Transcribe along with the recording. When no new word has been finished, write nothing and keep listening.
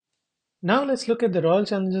Now let's look at the Royal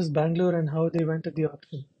Challengers Bangalore and how they went at the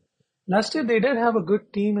auction. Last year they did have a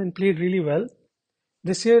good team and played really well.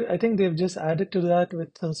 This year I think they've just added to that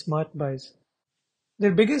with some smart buys.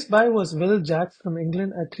 Their biggest buy was Will Jacks from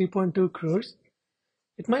England at 3.2 crores.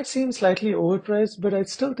 It might seem slightly overpriced, but I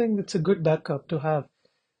still think it's a good backup to have.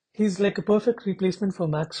 He's like a perfect replacement for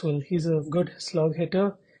Maxwell. He's a good slog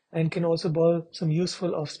hitter and can also ball some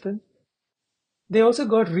useful off spin. They also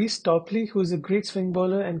got Reese Topley, who's a great swing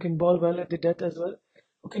bowler and can ball well at the death as well,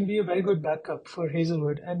 who can be a very good backup for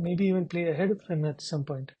Hazelwood and maybe even play ahead of him at some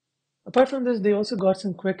point. Apart from this, they also got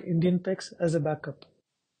some quick Indian picks as a backup.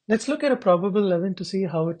 Let's look at a probable 11 to see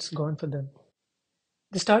how it's gone for them.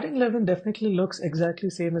 The starting 11 definitely looks exactly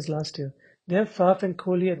same as last year. They have Faf and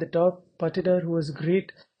Kohli at the top, Patidar, who was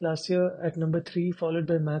great last year at number 3, followed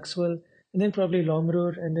by Maxwell, and then probably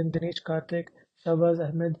Lomrur, and then Dinesh Karthik, Shahbaz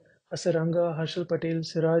Ahmed, Hasaranga, Harshal Patel,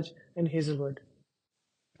 Siraj, and Hazelwood.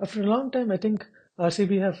 After a long time, I think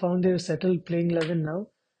RCB have found their settled playing 11 now,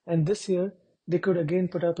 and this year they could again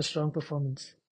put up a strong performance.